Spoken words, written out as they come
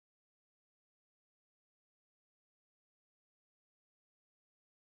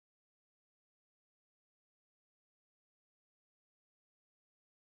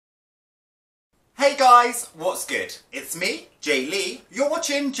Hey guys, what's good? It's me, J-Lei. You're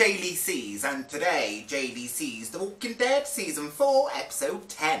watching J-Lei Sees, and today J-Lei Sees The Walking Dead Season 4, Episode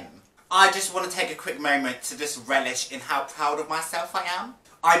 10. I just want to take a quick moment to just relish in how proud of myself I am.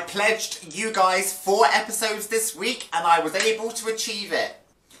 I pledged you guys 4 episodes this week and I was able to achieve it.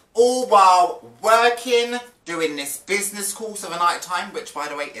 All while working, doing this business course of a night time, which by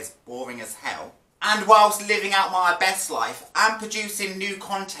the way is boring as hell. And whilst living out my best life and producing new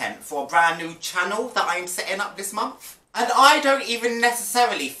content for a brand new channel that I'm setting up this month. And I don't even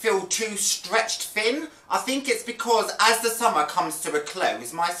necessarily feel too stretched thin. I think it's because as the summer comes to a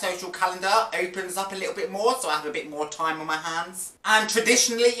close, my social calendar opens up a little bit more, so I have a bit more time on my hands. And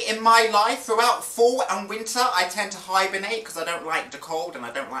traditionally in my life, throughout fall and winter, I tend to hibernate because I don't like the cold and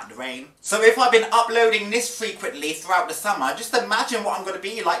I don't like the rain. So if I've been uploading this frequently throughout the summer, just imagine what I'm going to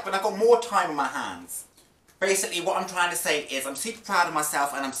be like when I've got more time on my hands. Basically, what I'm trying to say is I'm super proud of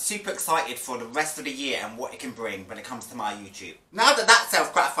myself and I'm super excited for the rest of the year and what it can bring when it comes to my YouTube. Now that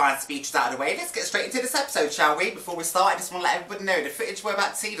self-gratifying speech is out of the way, let's get straight into this episode, shall we? Before we start, I just want to let everybody know the footage we're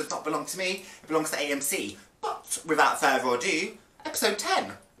about to see does not belong to me, it belongs to AMC. But without further ado, episode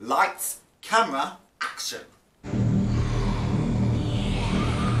 10, Lights, Camera, Action.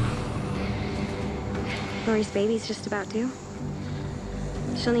 Lori's baby's just about due.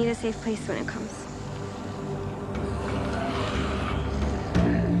 She'll need a safe place when it comes.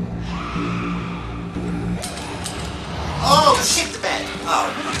 Oh, shit the bed!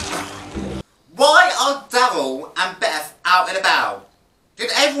 Oh. Why are Daryl and Beth out and about? Did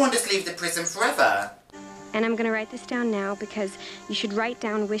everyone just leave the prison forever? And I'm gonna write this down now because you should write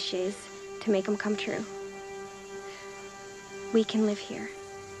down wishes to make them come true. We can live here.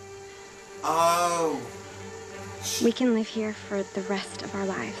 Oh. We can live here for the rest of our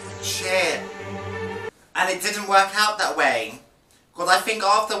lives. Shit. And it didn't work out that way. Because I think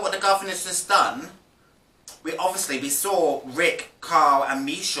after what the governor's just done, we saw Rick, Carl and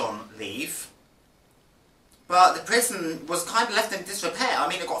Michonne leave. But the prison was kind of left in disrepair. I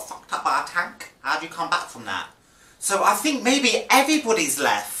mean, it got fucked up by a tank. How do you come back from that? So I think maybe everybody's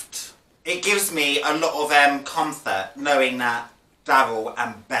left. It gives me a lot of comfort knowing that Daryl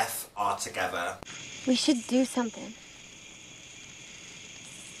and Beth are together. We should do something.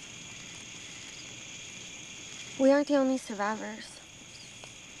 We aren't the only survivors.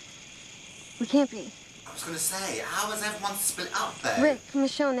 We can't be. I was going to say, how is everyone split up though? Rick,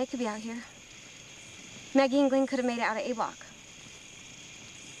 Michonne, they could be out here. Maggie and Greene could have made it out of A-Block.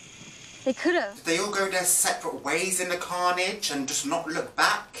 They could have. Did they all go their separate ways in the carnage and just not look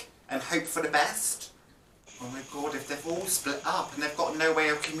back and hope for the best? Oh my god, if they've all split up and they've got no way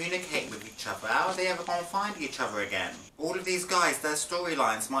of communicating with each other, how are they ever going to find each other again? All of these guys, their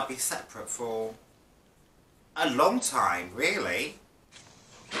storylines might be separate for a long time, really.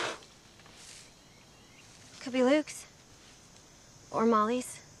 Could be Luke's. Or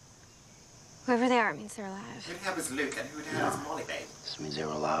Molly's. Whoever they are, it means they're alive. Who the hell is Luke and who the hell is Molly, babe? This means they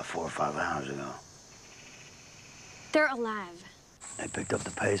were alive 4 or 5 hours ago. They're alive. They picked up the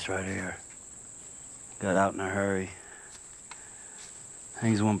pace right here. Got out in a hurry.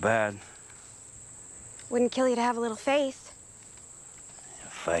 Things went bad. Wouldn't kill you to have a little faith. Yeah,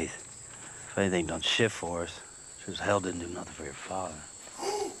 Faith. Faith ain't done shit for us. Sure as hell didn't do nothing for your father.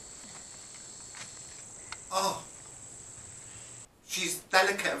 Oh. She's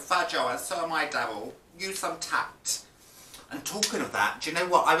delicate and fragile, and so am I, Daryl. Use some tact. And talking of that, do you know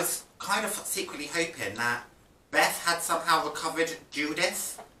what? I was kind of secretly hoping that Beth had somehow recovered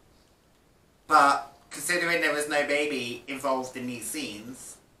Judith. But considering there was no baby involved in these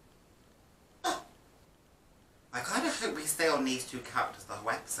scenes, I kind of hope we stay on these 2 characters the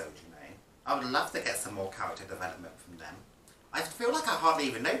whole episode, you know. I would love to get some more character development from them. I feel like I hardly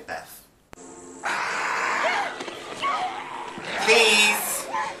even know Beth. Please!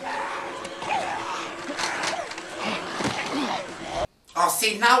 Oh,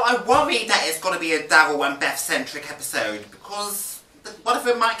 see, now I worry that it's going to be a Daryl and Beth-centric episode, because one of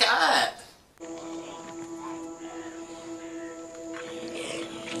them might get hurt.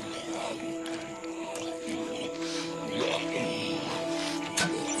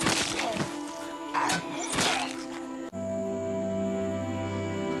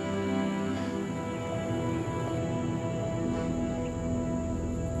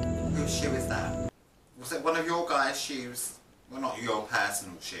 Whose shoe is that? Was it one of your guys' shoes? Well, not your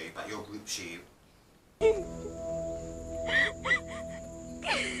personal shoe, but your group shoe.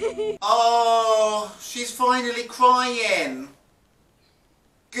 Oh, she's finally crying.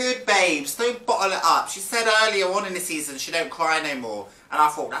 Good babes, don't bottle it up. She said earlier on in the season she don't cry no more, and I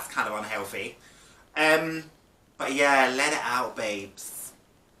thought that's kind of unhealthy. But yeah, let it out, babes.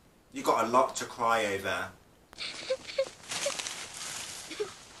 You got a lot to cry over.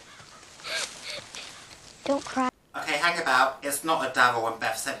 Don't cry. Okay, hang about. It's not a Daryl and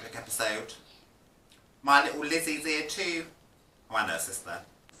Beth centric episode. My little Lizzie's here too. Oh, and her sister.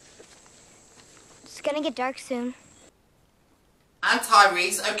 It's gonna get dark soon. And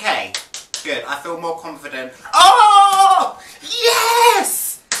Tyreese. Okay, good. I feel more confident. Oh!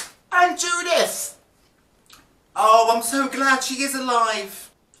 Yes! And Judith! Oh, I'm so glad she is alive.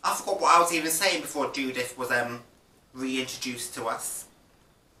 I forgot what I was even saying before Judith was reintroduced to us.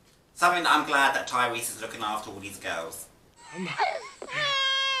 Something that I'm glad that Tyreese is looking after all these girls. Come on.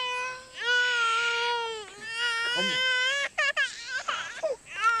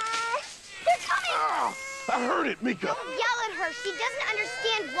 They're coming! Oh, I heard it, Mika. Don't yell at her. She doesn't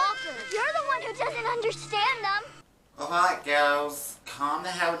understand walkers. You're the one who doesn't understand them. Alright, girls. Calm the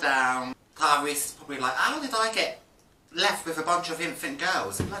hell down. Tyreese is probably like, how did I get left with a bunch of infant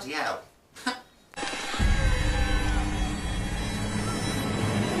girls? Bloody hell.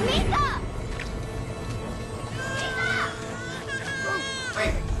 Mika!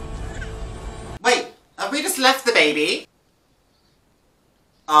 Wait. Wait, have we just left the baby?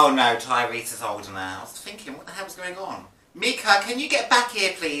 Oh no, Tyreese is older now. I was thinking, what the hell's going on? Mika, can you get back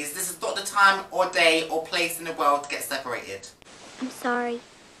here, please? This is not the time or day or place in the world to get separated. I'm sorry.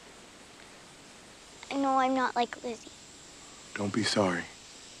 I know I'm not like Lizzie. Don't be sorry.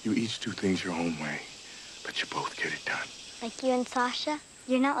 You each do things your own way, but you both get it done. Like you and Sasha?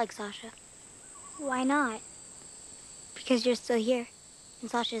 You're not like Sasha. Why not? Because you're still here, and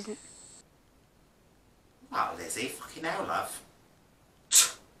Sasha isn't. Wow, Lizzie, fucking hell, love.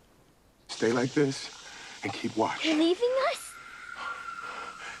 Stay like this and keep watch. You're leaving us?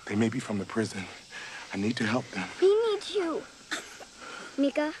 They may be from the prison. I need to help them. We need you.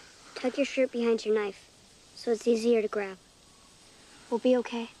 Mika, tuck your shirt behind your knife, so it's easier to grab. We'll be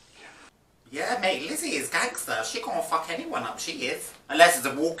okay. Yeah, mate, Lizzie is gangster. She can't fuck anyone up, she is. Unless it's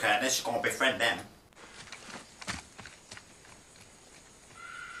a walker, and then she can't befriend them.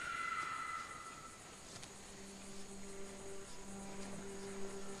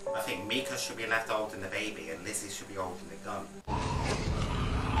 I think Mika should be left holding the baby, and Lizzie should be holding the gun.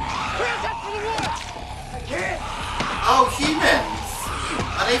 Oh, humans!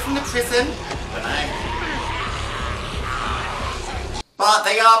 Are they from the prison? I don't know. But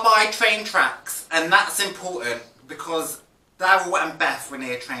they are by train tracks, and that's important because Daryl and Beth were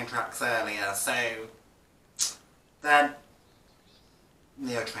near train tracks earlier, so they're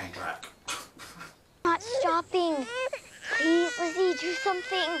near a train track. Not stopping. Please, Lizzie, do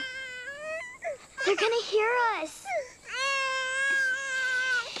something. They're gonna hear us.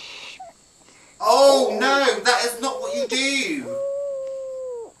 Oh no, that is not what you do!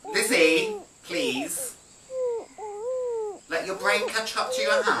 Lizzie, please. Let your brain catch up to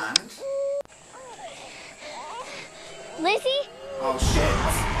your hand. Lizzie? Oh shit.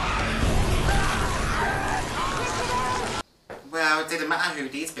 Well, it didn't matter who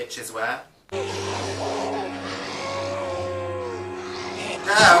these bitches were.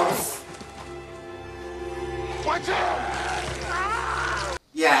 Girls! Watch out!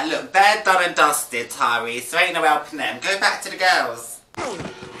 Yeah, look, they're done and dusted, Tyreese. So ain't no helping them. Go back to the girls. Tyreese.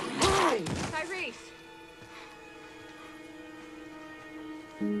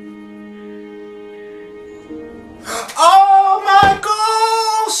 Oh my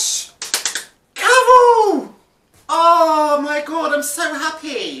gosh! Carol! Oh my god, I'm so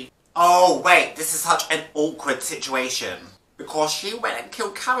happy. Oh wait, this is such an awkward situation. Because she went and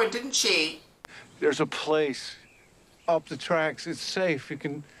killed Karen, didn't she? There's a place up the tracks. It's safe. You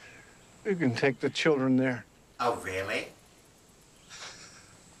can take the children there. Oh really?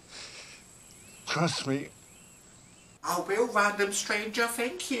 Trust me. Oh, real random stranger,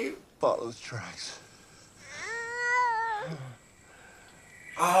 thank you. Follow the tracks.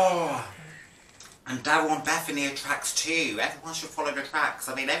 Oh, and Daryl and Bethany are tracks too. Everyone should follow the tracks.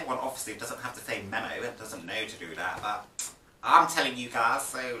 I mean, everyone obviously doesn't have the same memo and doesn't know to do that, but I'm telling you guys,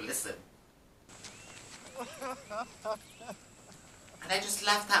 so listen. And they just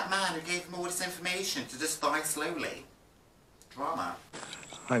left that man who gave them all this information to just die slowly. Drama.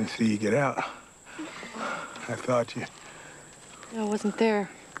 I didn't see you get out. I thought you... I wasn't there.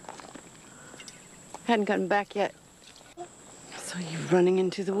 Hadn't gotten back yet. So you running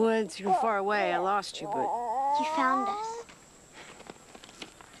into the woods. You were far away. I lost you, but... You found us.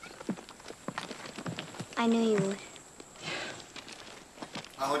 I knew you would.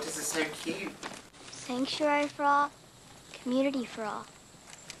 Oh, this is so cute. Sanctuary for all, community for all.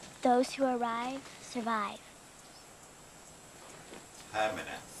 Those who arrive, survive.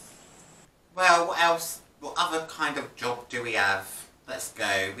 Permanent. Well, what else? What other kind of job do we have? Let's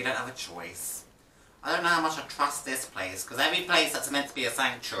go. We don't have a choice. I don't know how much I trust this place, because every place that's meant to be a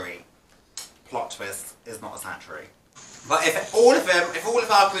sanctuary, plot twist, is not a sanctuary. But if all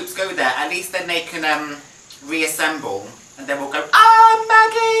of our groups go there, at least then they can reassemble, and then we'll go, ah,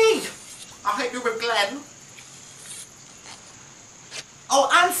 Maggie! I hope you're with Glenn. Oh,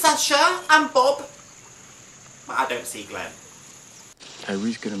 and Sasha and Bob. But I don't see Glenn.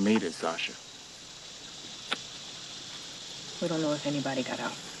 Tyreese could have made it, Sasha. We don't know if anybody got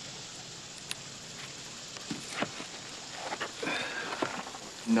out.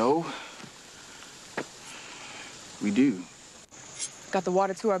 No. We do. Got the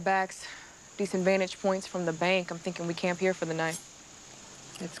water to our backs. Decent vantage points from the bank. I'm thinking we camp here for the night.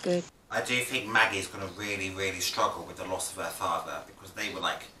 That's good. I do think Maggie's going to really, really struggle with the loss of her father, because they were,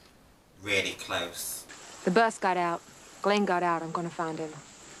 like, really close. The bus got out. Glenn got out. I'm going to find him.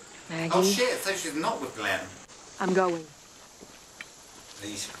 Maggie? Oh shit, so she's not with Glenn. I'm going. So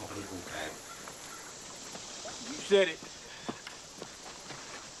you should probably all go. You said it.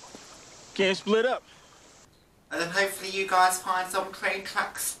 Can't split up. And then hopefully you guys find some train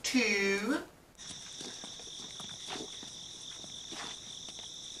tracks too.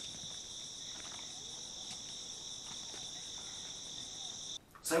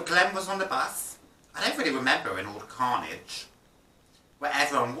 So Glenn was on the bus. I don't really remember in all the carnage where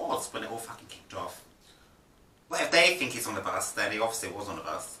everyone was when it all fucking kicked off. Well, if they think he's on the bus, then he obviously was on the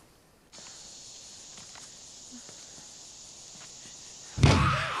bus.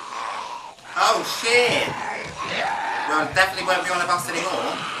 Oh shit! Well, definitely won't be on the bus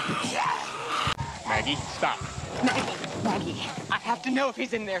anymore. Maggie, stop. Maggie, I have to know if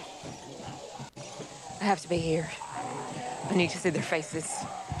he's in there. I have to be here. I need to see their faces.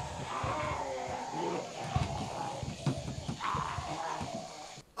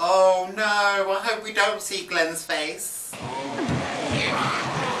 Oh no, I hope we don't see Glenn's face.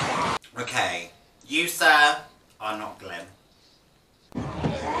 Okay, you, sir, are not Glenn.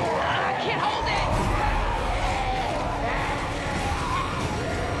 I can't hold it!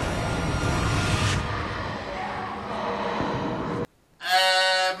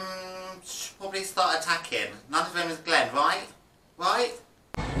 Should probably start attacking. None of them is Glenn, right? Right?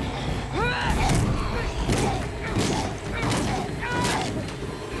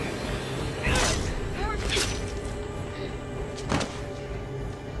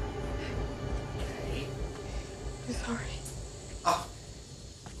 Oh.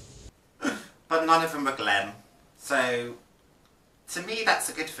 But none of them were Glenn. So, to me that's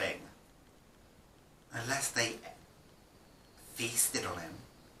a good thing. Unless they feasted on him.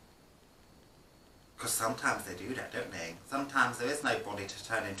 Because sometimes they do that, don't they? Sometimes there is no body to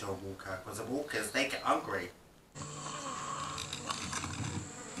turn into a walker, because the walkers, they get hungry.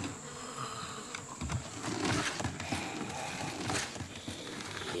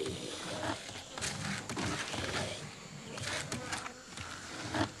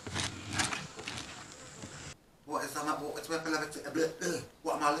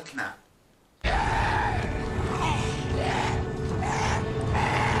 What am I looking at?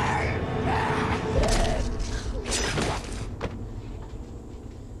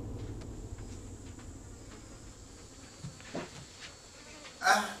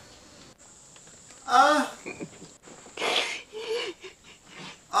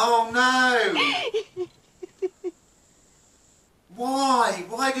 Oh no! Why?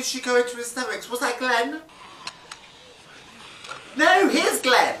 Why did she go into hysterics? Was that Glenn? No, here's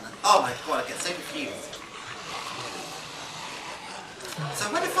Glenn! Oh my god, I get so confused. So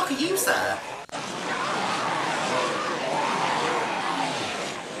where the fuck are you, sir?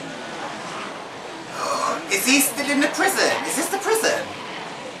 Is he still in the prison? Is this the prison?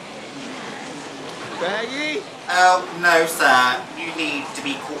 Maggie? Oh, no, sir. You need to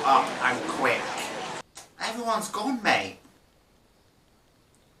be caught up and quick. Everyone's gone, mate.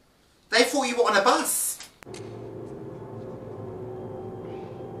 They thought you were on a bus.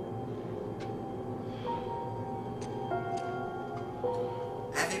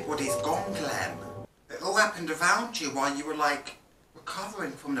 Everybody's gone, Glenn. It all happened around you while you were, like,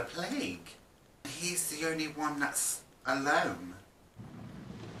 recovering from the plague. He's the only one that's alone.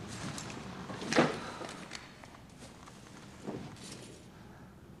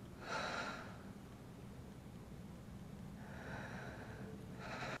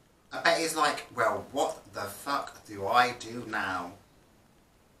 I bet he's like, well, what the fuck do I do now?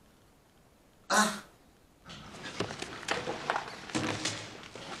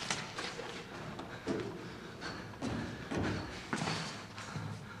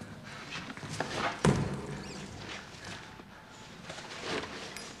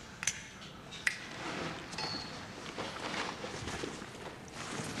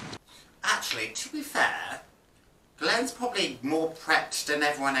 probably more prepped than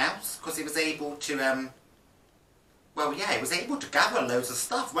everyone else because he was able to, well, yeah, he was able to gather loads of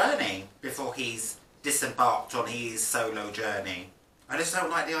stuff, weren't he? Before he's disembarked on his solo journey. I just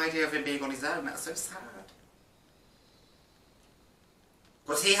don't like the idea of him being on his own. That's so sad.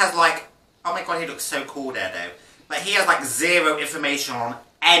 Because he has like, oh my god, he looks so cool there though. But he has like zero information on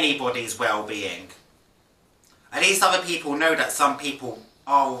anybody's well-being. At least other people know that some people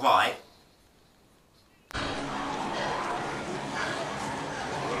are alright.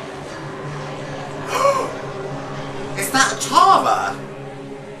 Is that Tara?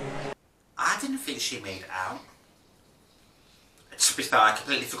 I didn't think she made it out. To be fair, I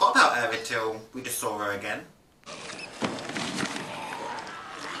completely forgot about her until we just saw her again.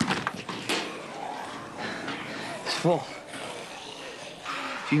 It's full.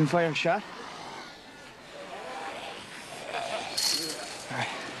 You can fire a shot? All right,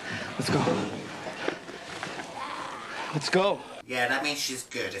 let's go. Let's go. Yeah, that means she's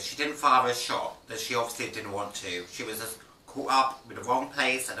good. If she didn't fire a shot, then she obviously didn't want to. She was just caught up with the wrong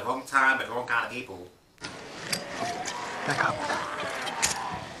place at the wrong time with the wrong kind of people. Back up.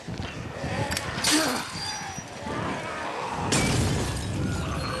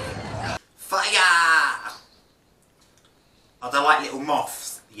 Fire! Are they like little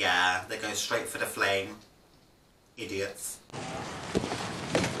moths? Yeah, they go straight for the flame. Idiots.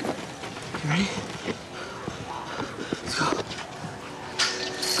 You ready? Let's go.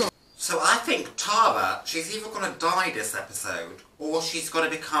 So I think Tara, she's either going to die this episode, or she's going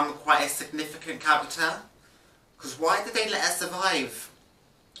to become quite a significant character. Because why did they let her survive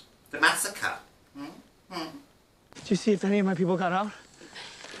the massacre? Did you see if any of my people got out?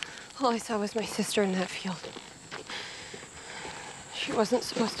 All I saw was my sister in that field. She wasn't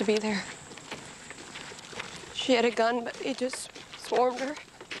supposed to be there. She had a gun, but they just swarmed her.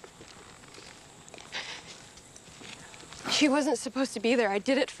 She wasn't supposed to be there. I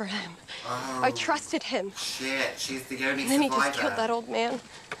did it for him. Oh, I trusted him. shit, she's the only And then he survivor. just killed that old man.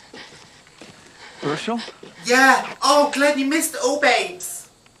 Hershel? Yeah! Oh, Glenn, you missed it all, babes!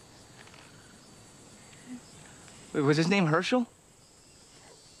 Wait, was his name Hershel?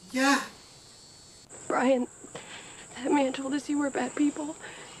 Yeah. Brian, that man told us you were bad people.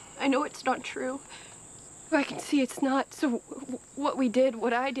 I know it's not true. I can see it's not. So what we did,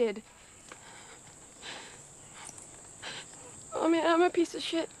 what I did. Oh man, I'm a piece of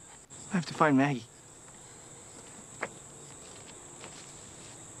shit. I have to find Maggie.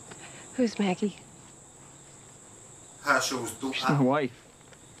 Who's Maggie? Hershel's daughter. She's my wife.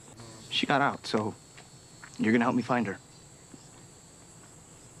 She got out, so you're gonna help me find her.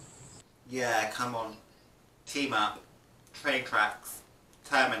 Yeah, come on. Team up. Train tracks.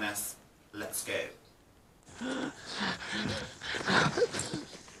 Terminus. Let's go.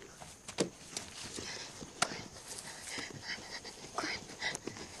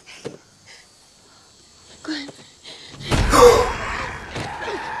 Glenn.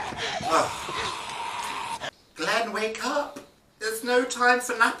 Glenn, wake up! There's no time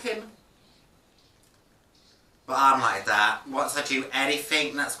for napping. But I'm like that. Once I do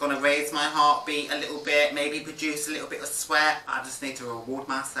anything that's going to raise my heartbeat a little bit, maybe produce a little bit of sweat, I just need to reward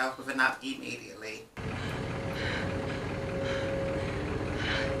myself with a nap immediately.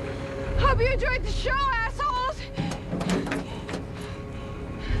 Hope you enjoyed the show, assholes!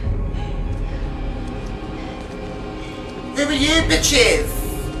 Who are you, bitches?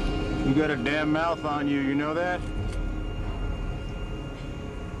 You got a damn mouth on you, you know that?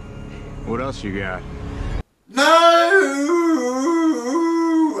 What else you got? No!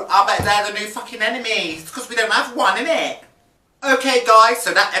 I bet they're the new fucking enemies, because we don't have one, innit? Okay guys,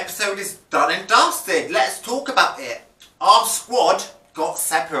 so that episode is done and dusted. Let's talk about it. Our squad got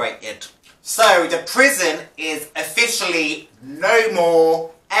separated. So the prison is officially no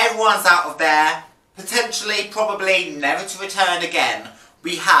more. Everyone's out of there. Potentially, probably never to return again.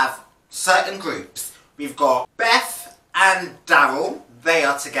 We have certain groups. We've got Beth and Daryl. They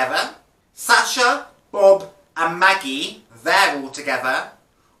are together. Sasha, Bob and Maggie. They're all together.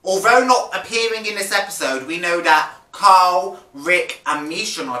 Although not appearing in this episode, we know that Carl, Rick and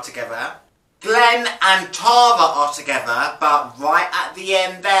Michonne are together. Glenn and Tara are together, but right at the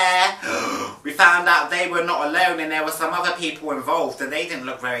end there, we found out they were not alone and there were some other people involved and they didn't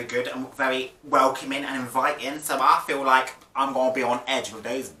look very good and very welcoming and inviting, so I feel like I'm going to be on edge with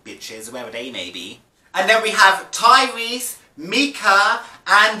those bitches, whoever they may be. And then we have Tyreese, Mika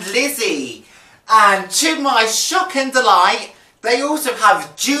and Lizzie. And to my shock and delight, they also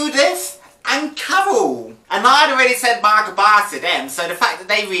have Judith and Carol. And I'd already said my goodbyes to them, so the fact that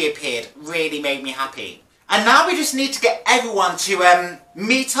they reappeared really made me happy. And now we just need to get everyone to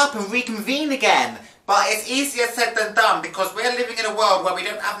meet up and reconvene again. But But it's easier said than done because we're living in a world where we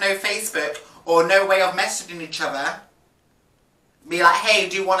don't have no Facebook or no way of messaging each other. Be like, hey,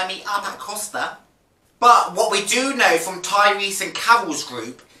 do you want to meet up at Costa? But what we do know from Tyreese and Carol's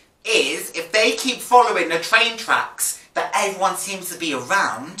group is if they keep following the train tracks that everyone seems to be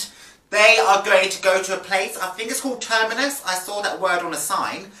around, they are going to go to a place, I think it's called Terminus, I saw that word on a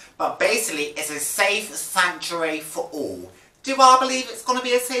sign, but basically it's a safe sanctuary for all. Do I believe it's going to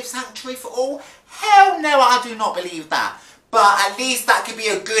be a safe sanctuary for all? Hell no, I do not believe that. But at least that could be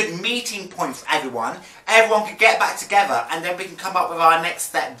a good meeting point for everyone. Everyone could get back together and then we can come up with our next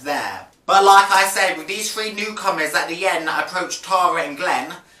step there. But like I said, with these three newcomers at the end that approached Tara and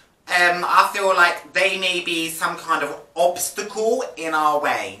Glenn, I feel like they may be some kind of obstacle in our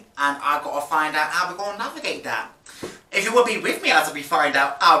way. And I've got to find out how we're going to navigate that. If you will be with me as we find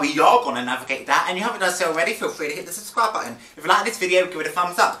out how we are going to navigate that, and you haven't done so already, feel free to hit the subscribe button. If you like this video, give it a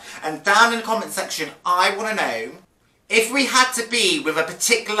thumbs up. And down in the comment section, I want to know, if we had to be with a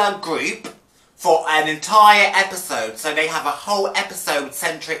particular group for an entire episode, so they have a whole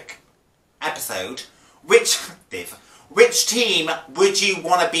episode-centric episode, which team would you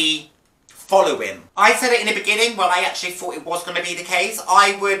want to be following? I said it in the beginning when I actually thought it was going to be the case.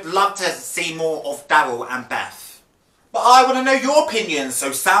 I would love to see more of Daryl and Beth. But I want to know your opinions,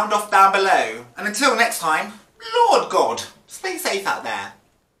 so sound off down below. And until next time, Lord God, stay safe out there.